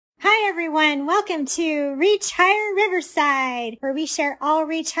everyone. Welcome to Reach Higher Riverside, where we share all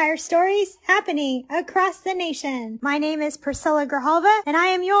Reach Higher stories happening across the nation. My name is Priscilla Grijalva, and I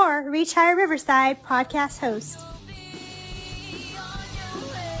am your Reach Higher Riverside podcast host.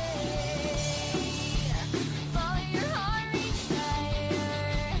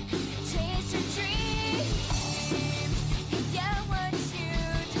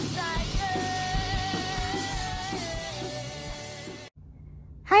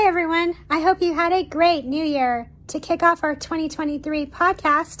 Hi, everyone. I hope you had a great new year. To kick off our 2023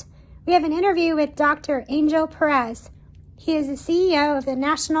 podcast, we have an interview with Dr. Angel Perez. He is the CEO of the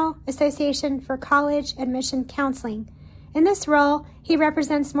National Association for College Admission Counseling. In this role, he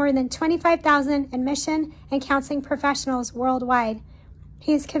represents more than 25,000 admission and counseling professionals worldwide.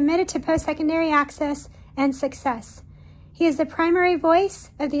 He is committed to post-secondary access and success. He is the primary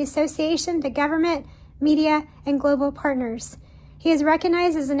voice of the association to government, media, and global partners. He is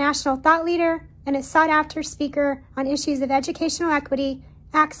recognized as a national thought leader and a sought-after speaker on issues of educational equity,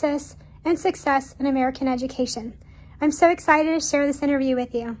 access, and success in American education. I'm so excited to share this interview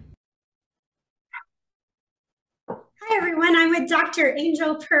with you. Hi, everyone. I'm with Dr.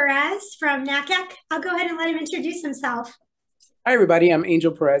 Angel Perez from NACAC. I'll go ahead and let him introduce himself. Hi, everybody. I'm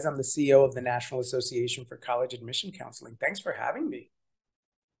Angel Perez. I'm the CEO of the National Association for College Admission Counseling. Thanks for having me.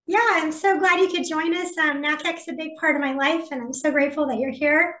 Yeah, I'm so glad you could join us. NACAC is a big part of my life, and I'm so grateful that you're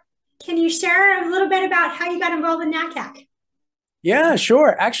here. Can you share a little bit about how you got involved in NACAC? Yeah,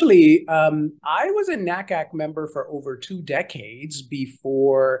 sure. Actually, I was a NACAC member for over 2 decades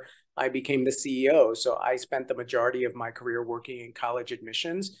before I became the CEO. So I spent the majority of my career working in college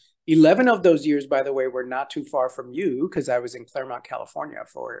admissions. 11 of those years, by the way, were not too far from you because I was in Claremont, California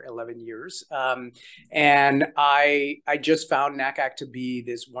for 11 years. And I just found NACAC to be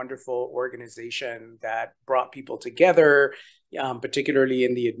this wonderful organization that brought people together, particularly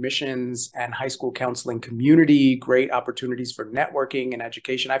in the admissions and high school counseling community, great opportunities for networking and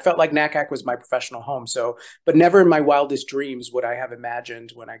education. I felt like NACAC was my professional home. But never in my wildest dreams would I have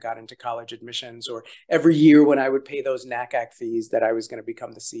imagined when I got into college admissions or every year when I would pay those NACAC fees that I was going to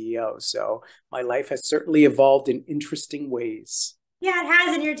become the CEO. So my life has certainly evolved in interesting ways. Yeah, it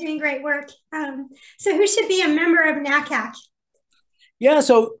has, and you're doing great work. So who should be a member of NACAC? Yeah,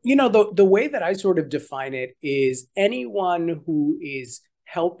 so, the way that I sort of define it is anyone who is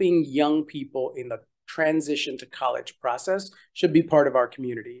helping young people in the transition to college process should be part of our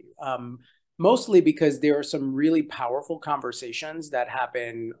community. Mostly because there are some really powerful conversations that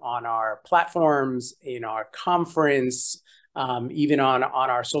happen on our platforms, in our conference, even on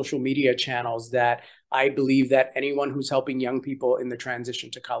our social media channels that I believe that anyone who's helping young people in the transition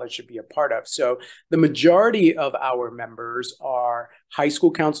to college should be a part of. So the majority of our members are high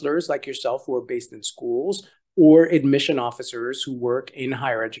school counselors like yourself who are based in schools, or admission officers who work in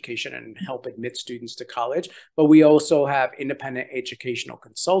higher education and help admit students to college. But we also have independent educational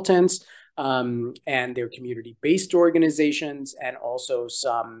consultants, and their community-based organizations, and also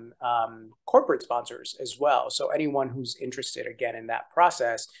some corporate sponsors as well. So anyone who's interested, again, in that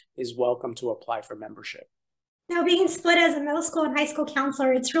process is welcome to apply for membership. Now, being split as a middle school and high school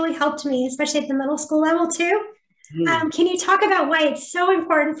counselor, it's really helped me, especially at the middle school level too. Can you talk about why it's so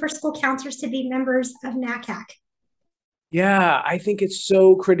important for school counselors to be members of NACAC? Yeah, I think it's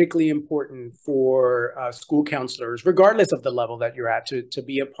so critically important for school counselors, regardless of the level that you're at, to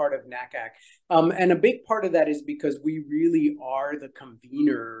be a part of NACAC. And a big part of that is because we really are the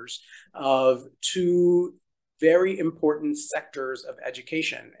conveners of 2 very important sectors of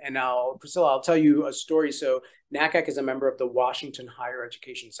education. And Priscilla, I'll tell you a story. So NACAC is a member of the Washington Higher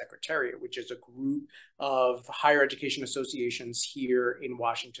Education Secretariat, which is a group of higher education associations here in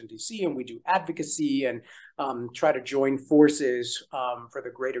Washington, D.C. And we do advocacy and try to join forces for the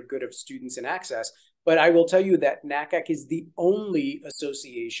greater good of students and access. But I will tell you that NACAC is the only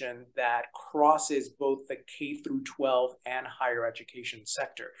association that crosses both the K through 12 and higher education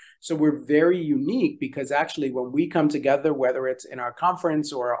sector. So we're very unique because actually when we come together, whether it's in our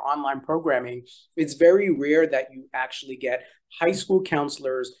conference or our online programming, it's very rare that you actually get high school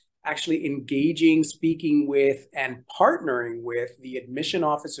counselors actually engaging, speaking with, and partnering with the admission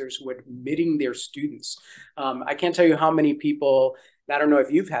officers who are admitting their students. I can't tell you how many people, I don't know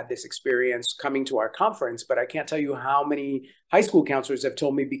if you've had this experience coming to our conference, but I can't tell you how many high school counselors have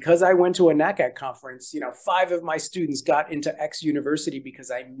told me, because I went to a NACAC conference, 5 of my students got into X university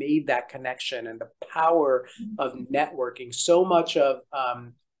because I made that connection. And the power of networking, so much of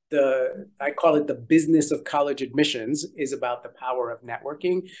I call it the business of college admissions, is about the power of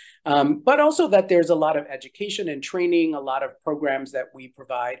networking, but also that there's a lot of education and training, a lot of programs that we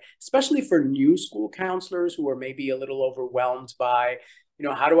provide, especially for new school counselors who are maybe a little overwhelmed by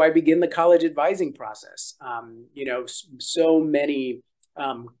how do I begin the college advising process? So many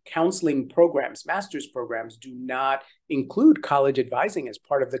counseling programs, master's programs, do not include college advising as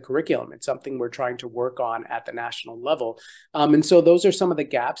part of the curriculum. It's something we're trying to work on at the national level. And so those are some of the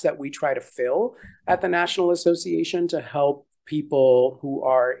gaps that we try to fill at the National Association to help people who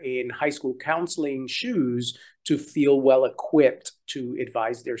are in high school counseling shoes to feel well equipped to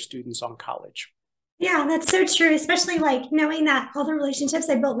advise their students on college. Yeah, that's so true, especially like knowing that all the relationships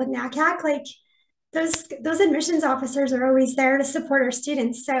I built with NACAC, like those admissions officers are always there to support our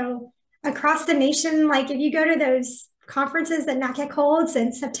students. So across the nation, like if you go to those conferences that NACAC holds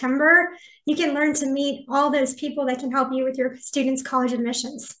in September, you can learn to meet all those people that can help you with your students' college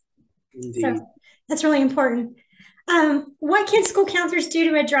admissions. Indeed. So that's really important. What can school counselors do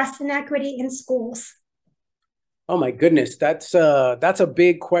to address inequity in schools? Oh my goodness, that's a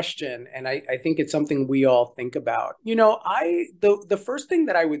big question, and I think it's something we all think about. The first thing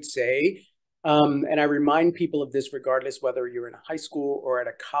that I would say, and I remind people of this regardless whether you're in a high school or at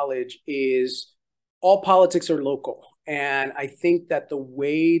a college, is all politics are local. And I think that the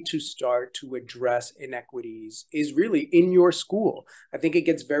way to start to address inequities is really in your school. I think it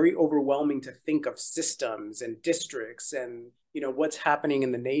gets very overwhelming to think of systems and districts and what's happening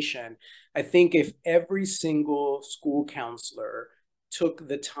in the nation. I think if every single school counselor took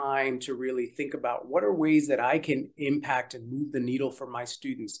the time to really think about what are ways that I can impact and move the needle for my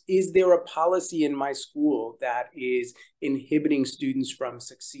students. Is there a policy in my school that is inhibiting students from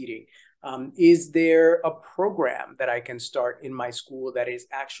succeeding? Is there a program that I can start in my school that is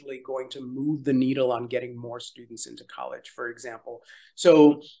actually going to move the needle on getting more students into college, for example?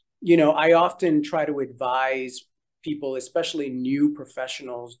 So, I often try to advise people, especially new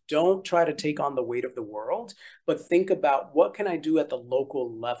professionals, don't try to take on the weight of the world, but think about what can I do at the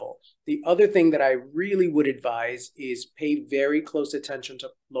local level. The other thing that I really would advise is pay very close attention to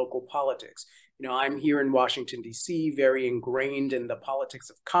local politics. I'm here in Washington, D.C., very ingrained in the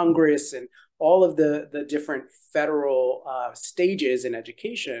politics of Congress and all of the different federal stages in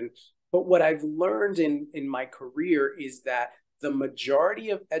education. But what I've learned in my career is that the majority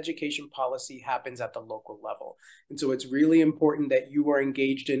of education policy happens at the local level. And so it's really important that you are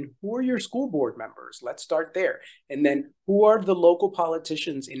engaged in who are your school board members? Let's start there. And then who are the local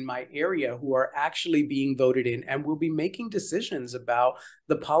politicians in my area who are actually being voted in and will be making decisions about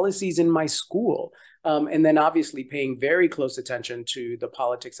the policies in my school? And then obviously paying very close attention to the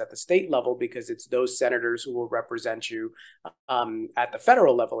politics at the state level, because it's those senators who will represent you at the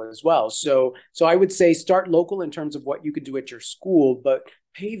federal level as well. So I would say start local in terms of what you could do at your school, but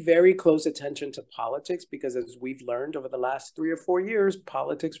pay very close attention to politics, because as we've learned over the last 3 or 4 years,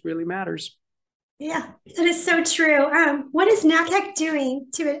 politics really matters. Yeah, that is so true. What is NACAC doing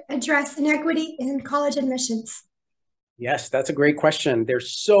to address inequity in college admissions? Yes, that's a great question.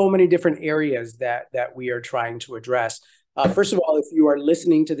 There's so many different areas that we are trying to address. First of all, if you are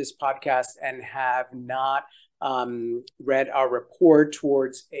listening to this podcast and have not read our report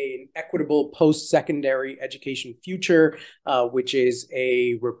towards an equitable post-secondary education future, which is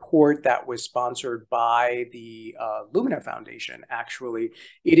a report that was sponsored by the Lumina Foundation, actually.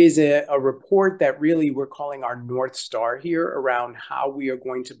 It is a report that really we're calling our North Star here around how we are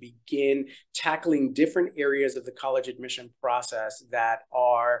going to begin tackling different areas of the college admission process that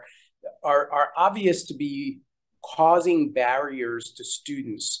are obvious to be causing barriers to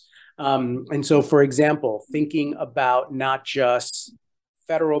students. And so, for example, thinking about not just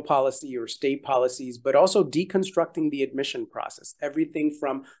federal policy or state policies, but also deconstructing the admission process. Everything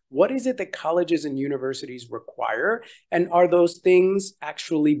from what is it that colleges and universities require, and are those things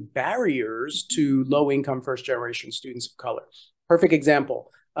actually barriers to low-income first-generation students of color? Perfect example.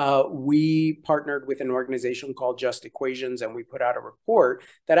 We partnered with an organization called Just Equations, and we put out a report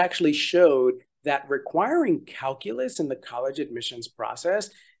that actually showed that requiring calculus in the college admissions process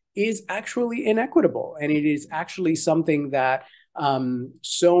is actually inequitable. And it is actually something that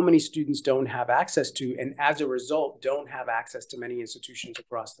so many students don't have access to, and as a result, don't have access to many institutions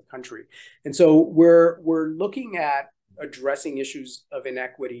across the country. And so we're looking at addressing issues of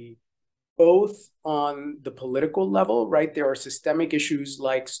inequity both on the political level, right? There are systemic issues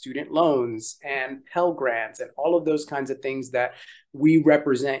like student loans and Pell Grants and all of those kinds of things that we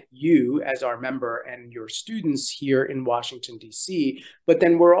represent you as our member and your students here in Washington, D.C. But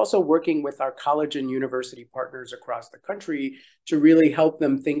then we're also working with our college and university partners across the country to really help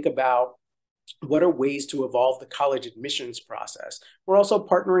them think about what are ways to evolve the college admissions process. We're also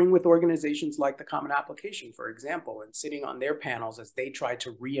partnering with organizations like the Common Application, for example, and sitting on their panels as they try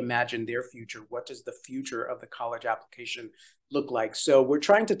to reimagine their future. What does the future of the college application look like? So we're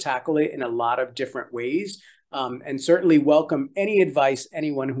trying to tackle it in a lot of different ways. and certainly welcome any advice,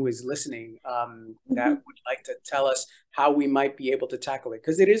 anyone who is listening that would like to tell us how we might be able to tackle it,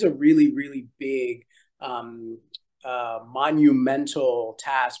 because it is a really, really big, monumental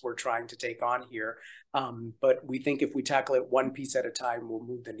task we're trying to take on here. But we think if we tackle it one piece at a time, we'll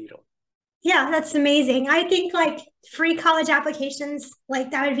move the needle. Yeah, that's amazing. I think like free college applications,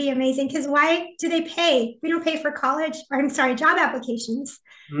 like that would be amazing, because why do they pay? We don't pay for college, or I'm sorry, job applications.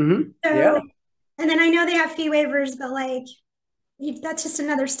 Yeah. And then I know they have fee waivers, but like that's just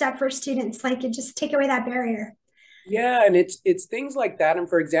another step for students. Like it just take away that barrier. Yeah, and it's things like that. And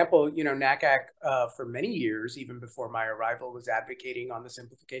for example, NACAC for many years, even before my arrival, was advocating on the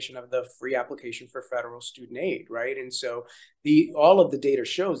simplification of the free application for federal student aid, right? And so all of the data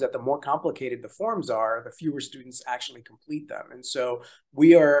shows that the more complicated the forms are, the fewer students actually complete them. And so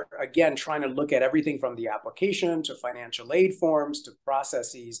we are, again, trying to look at everything from the application to financial aid forms to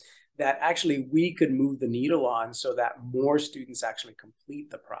processes that actually we could move the needle on so that more students actually complete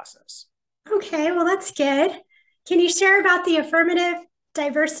the process. Okay, well, that's good. Can you share about the Affirmative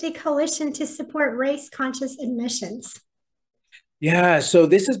Diversity Coalition to support race-conscious admissions? Yeah, so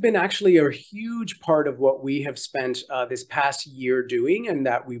this has been actually a huge part of what we have spent this past year doing, and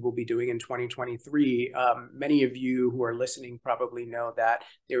that we will be doing in 2023. Many of you who are listening probably know that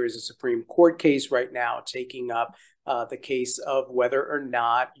there is a Supreme Court case right now taking up the case of whether or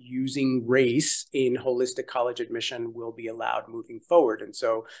not using race in holistic college admission will be allowed moving forward. And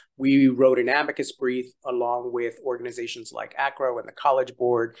so we wrote an amicus brief along with organizations like ACRO and the College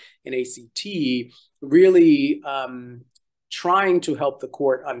Board and ACT, really trying to help the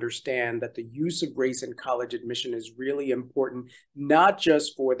court understand that the use of race in college admission is really important, not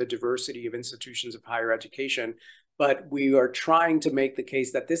just for the diversity of institutions of higher education, but we are trying to make the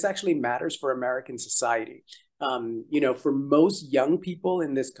case that this actually matters for American society. For most young people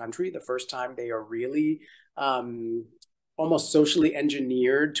in this country, the first time they are really almost socially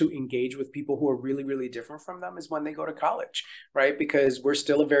engineered to engage with people who are really, really different from them is when they go to college, right? Because we're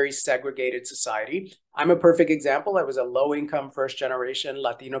still a very segregated society. I'm a perfect example. I was a low-income, first-generation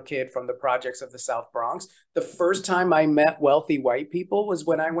Latino kid from the projects of the South Bronx. The first time I met wealthy white people was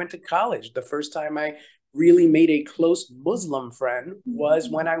when I went to college. The first time I really made a close Muslim friend was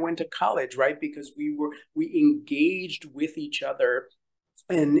when I went to college, right? Because we engaged with each other.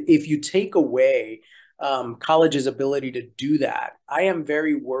 And if you take away college's ability to do that, I am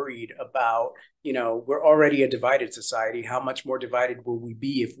very worried about, we're already a divided society. How much more divided will we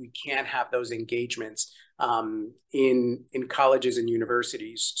be if we can't have those engagements in colleges and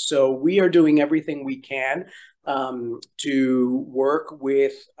universities? So we are doing everything we can to work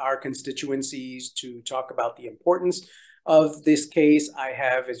with our constituencies to talk about the importance of this case. I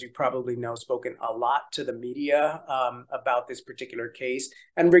have, as you probably know, spoken a lot to the media about this particular case.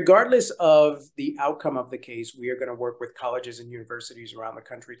 And regardless of the outcome of the case, we are going to work with colleges and universities around the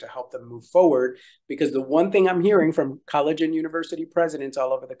country to help them move forward. Because the one thing I'm hearing from college and university presidents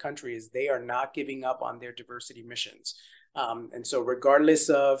all over the country is they are not giving up on their diversity missions. And so regardless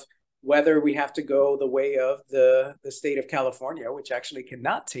of whether we have to go the way of the state of California, which actually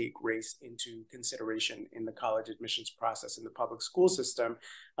cannot take race into consideration in the college admissions process in the public school system,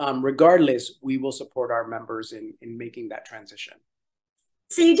 regardless, we will support our members in making that transition.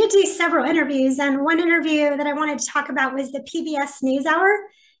 So you did do several interviews, and one interview that I wanted to talk about was the PBS NewsHour.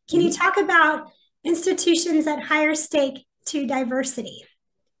 Can you talk about institutions at higher stake to diversity?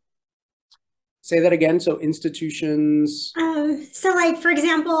 Say that again. So institutions. For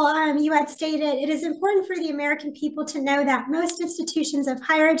example, you had stated, it is important for the American people to know that most institutions of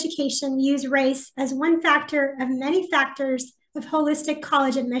higher education use race as one factor of many factors of holistic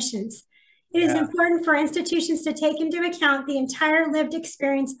college admissions. It is important for institutions to take into account the entire lived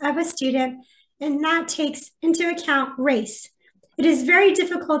experience of a student, and that takes into account race. It is very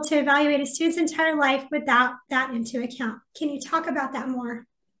difficult to evaluate a student's entire life without that into account. Can you talk about that more?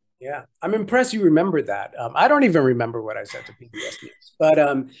 Yeah, I'm impressed you remember that. I don't even remember what I said to PBS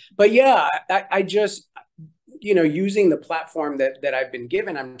News, but yeah, I just, using the platform that I've been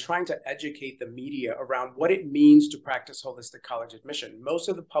given, I'm trying to educate the media around what it means to practice holistic college admission. Most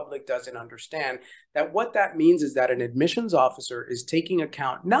of the public doesn't understand that what that means is that an admissions officer is taking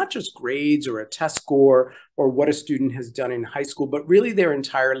account not just grades or a test score or what a student has done in high school, but really their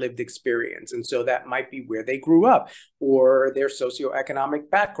entire lived experience. And so that might be where they grew up or their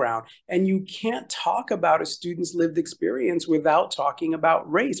socioeconomic background. And you can't talk about a student's lived experience without talking about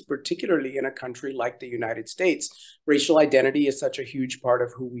race, particularly in a country like the United States. Racial identity is such a huge part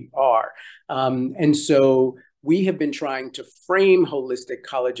of who we are. And so we have been trying to frame holistic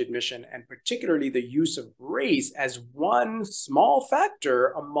college admission and particularly the use of race as one small factor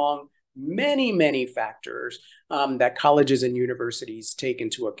among many, many factors that colleges and universities take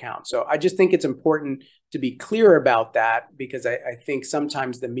into account. So I just think it's important to be clear about that, because I think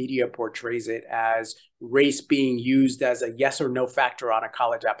sometimes the media portrays it as race being used as a yes or no factor on a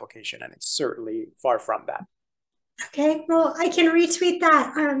college application, and it's certainly far from that. Okay, well, I can retweet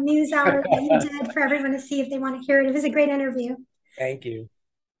that news hour that you did for everyone to see if they want to hear it. It was a great interview. Thank you.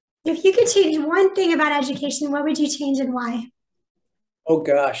 If you could change one thing about education, what would you change and why? Oh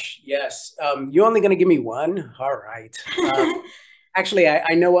gosh, yes. You're only going to give me one? All right. Actually,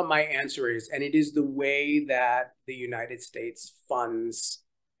 I know what my answer is, and it is the way that the United States funds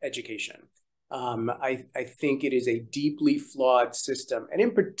education. I think it is a deeply flawed system, and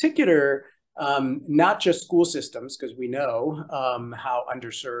in particular, not just school systems, because we know how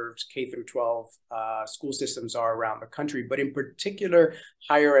underserved K through 12 school systems are around the country, but in particular,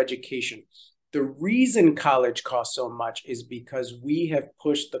 higher education. The reason college costs so much is because we have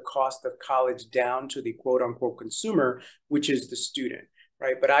pushed the cost of college down to the quote unquote consumer, which is the student,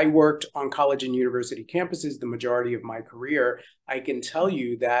 right? But I worked on college and university campuses the majority of my career. I can tell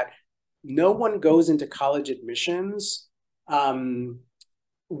you that no one goes into college admissions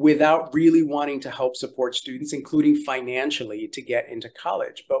without really wanting to help support students, including financially, to get into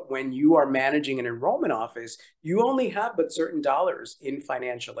college. But when you are managing an enrollment office, you only have but certain dollars in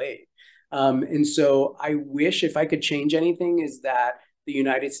financial aid. And so I wish, if I could change anything, is that the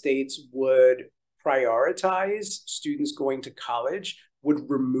United States would prioritize students going to college, would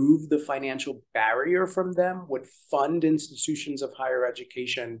remove the financial barrier from them, would fund institutions of higher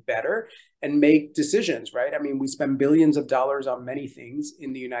education better, and make decisions, right? I mean, we spend billions of dollars on many things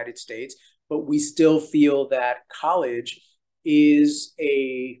in the United States, but we still feel that college is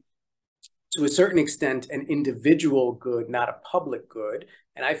to a certain extent, an individual good, not a public good.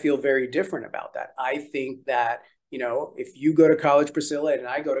 And I feel very different about that. I think that, if you go to college, Priscilla, and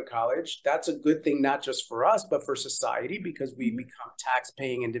I go to college, that's a good thing, not just for us, but for society, because we become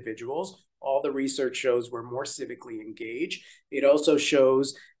tax-paying individuals. All the research shows we're more civically engaged. It also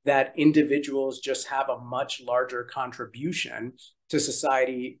shows that individuals just have a much larger contribution to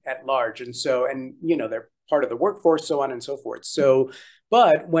society at large. And so, they're part of the workforce, so on and so forth. So,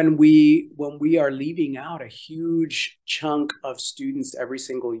 but when we are leaving out a huge chunk of students every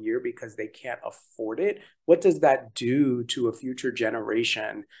single year because they can't afford it, what does that do to a future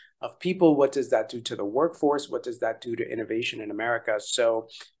generation of people? What does that do to the workforce? What does that do to innovation in America? So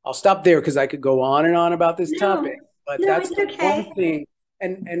I'll stop there because I could go on and on about this topic, but that's the one thing.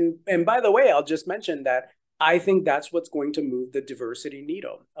 And by the way, I'll just mention that I think that's what's going to move the diversity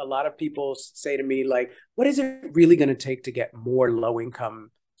needle. A lot of people say to me, like, what is it really going to take to get more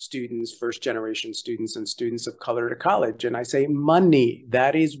low-income students, first-generation students, and students of color to college? And I say money.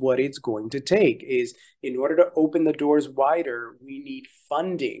 That is what it's going to take. Is in order to open the doors wider, we need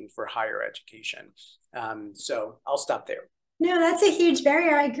funding for higher education. So I'll stop there. No, that's a huge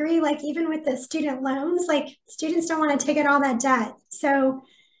barrier. I agree. Like, even with the student loans, like, students don't want to take out all that debt. So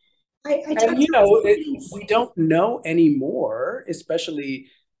we don't know anymore, especially,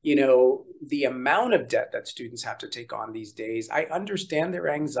 the amount of debt that students have to take on these days. I understand their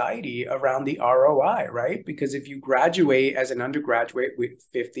anxiety around the ROI, right? Because if you graduate as an undergraduate with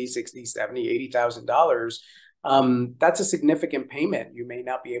 $50,000, $60,000, $70,000, $80,000, that's a significant payment. You may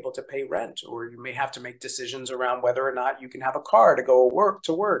not be able to pay rent, or you may have to make decisions around whether or not you can have a car to go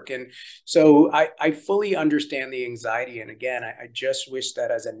to work. And so I fully understand the anxiety. And again, I just wish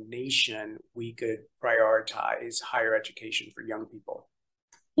that as a nation, we could prioritize higher education for young people.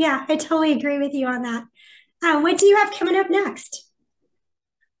 Yeah, I totally agree with you on that. What do you have coming up next?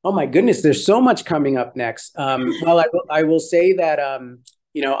 Oh my goodness, there's so much coming up next. Well, I will say that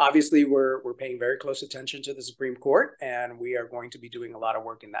obviously we're paying very close attention to the Supreme Court, and we are going to be doing a lot of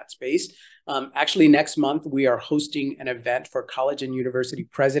work in that space. Actually, next month, we are hosting an event for college and university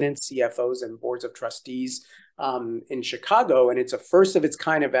presidents, CFOs, and boards of trustees in Chicago, and it's a first of its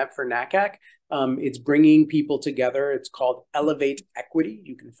kind event for NACAC. It's bringing people together. It's called Elevate Equity.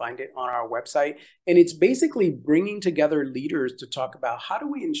 You can find it on our website. And it's basically bringing together leaders to talk about how do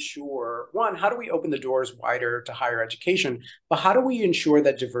we ensure, one, how do we open the doors wider to higher education, but how do we ensure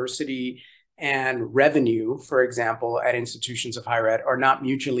that diversity and revenue, for example, at institutions of higher ed are not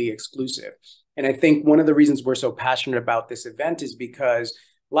mutually exclusive. And I think one of the reasons we're so passionate about this event is because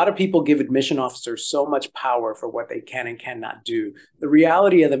a lot of people give admission officers so much power for what they can and cannot do. The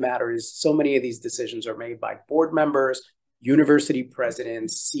reality of the matter is so many of these decisions are made by board members, university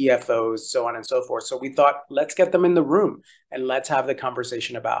presidents, CFOs, so on and so forth. So we thought, let's get them in the room and let's have the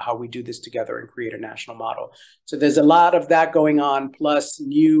conversation about how we do this together and create a national model. So there's a lot of that going on, plus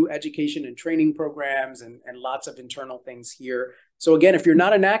new education and training programs and lots of internal things here. So again, if you're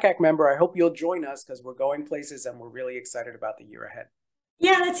not a NACAC member, I hope you'll join us because we're going places and we're really excited about the year ahead.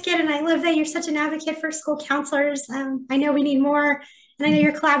 Yeah, that's good. And I love that you're such an advocate for school counselors. I know we need more. And I know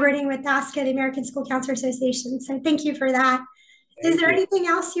you're collaborating with ASCA, the American School Counselor Association. So thank you for that. Is there anything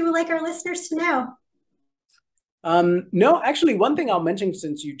else you would like our listeners to know? No, actually, one thing I'll mention,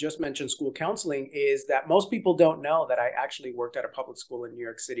 since you just mentioned school counseling, is that most people don't know that I actually worked at a public school in New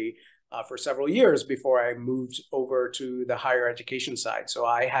York City for several years before I moved over to the higher education side. So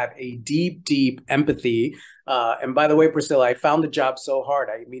I have a deep, deep empathy. And by the way, Priscilla, I found the job so hard,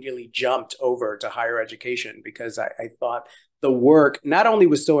 I immediately jumped over to higher education because I thought the work not only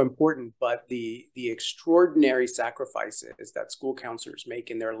was so important, but the extraordinary sacrifices that school counselors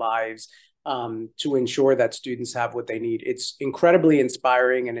make in their lives to ensure that students have what they need. It's incredibly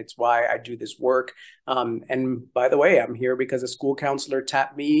inspiring, and it's why I do this work. And by the way, I'm here because a school counselor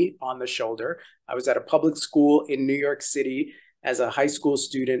tapped me on the shoulder. I was at a public school in New York City as a high school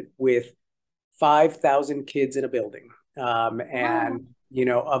student with 5,000 kids in a building. And you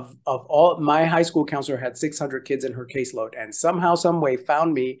know, of all, my high school counselor had 600 kids in her caseload, and somehow, some way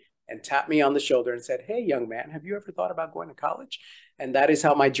found me and tapped me on the shoulder and said, "Hey, young man, have you ever thought about going to college?" And that is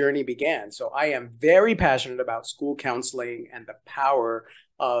how my journey began. So I am very passionate about school counseling and the power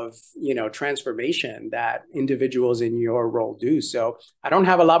of, you know, transformation that individuals in your role do. So I don't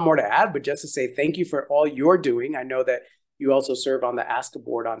have a lot more to add, but just to say thank you for all you're doing. I know that you also serve on the ASCA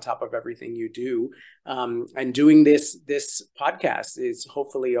board on top of everything you do. And doing this podcast is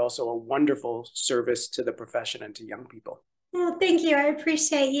hopefully also a wonderful service to the profession and to young people. Well, thank you. I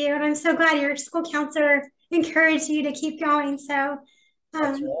appreciate you. And I'm so glad your school counselor encouraged you to keep going. So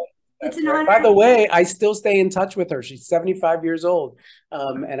that's right. It's an honor. By the way, I still stay in touch with her. She's 75 years old.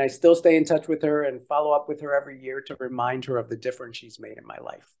 And I still stay in touch with her and follow up with her every year to remind her of the difference she's made in my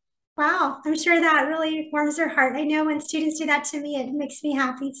life. Wow. I'm sure that really warms her heart. I know when students do that to me, it makes me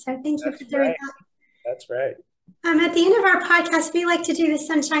happy. So thank you for doing that. That's right. At the end of our podcast, we like to do the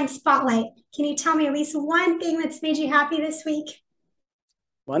Sunshine Spotlight. Can you tell me at least one thing that's made you happy this week?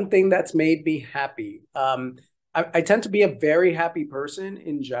 One thing that's made me happy. I tend to be a very happy person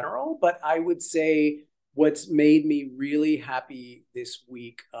in general, but I would say what's made me really happy this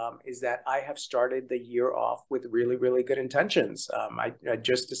week is that I have started the year off with really, really good intentions. I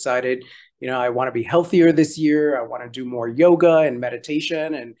just decided, you know, I want to be healthier this year. I want to do more yoga and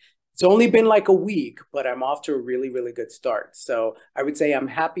meditation, and it's only been like a week, but I'm off to a really, really good start. So I would say I'm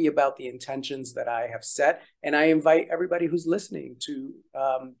happy about the intentions that I have set. And I invite everybody who's listening to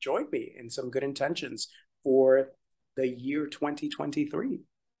join me in some good intentions for the year 2023.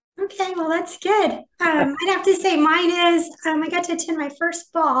 Okay, well, that's good. I'd have to say mine is, I got to attend my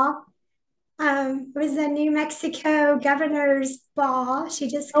first ball. It was the New Mexico governor's ball. She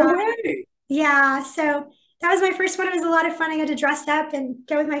just got it. Yeah, so that was my first one. It was a lot of fun. I got to dress up and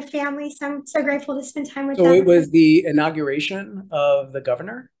go with my family. So I'm so grateful to spend time with them. So it was the inauguration of the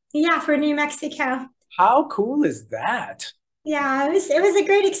governor? Yeah, for New Mexico. How cool is that? Yeah, it was a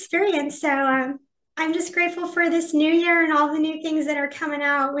great experience. So I'm just grateful for this new year and all the new things that are coming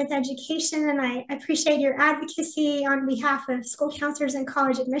out with education. And I appreciate your advocacy on behalf of school counselors and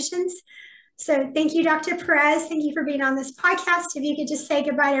college admissions. So thank you, Dr. Perez. Thank you for being on this podcast. If you could just say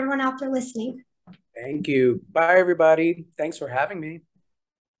goodbye to everyone out there listening. Thank you. Bye, everybody. Thanks for having me.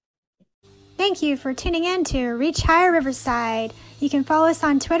 Thank you for tuning in to Reach Higher Riverside. You can follow us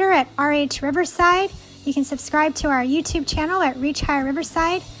on Twitter at RH Riverside. You can subscribe to our YouTube channel at Reach Higher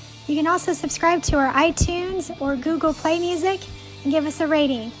Riverside. You can also subscribe to our iTunes or Google Play Music and give us a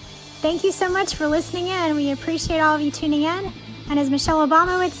rating. Thank you so much for listening in. We appreciate all of you tuning in. And as Michelle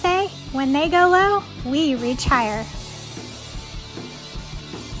Obama would say, when they go low, we reach higher.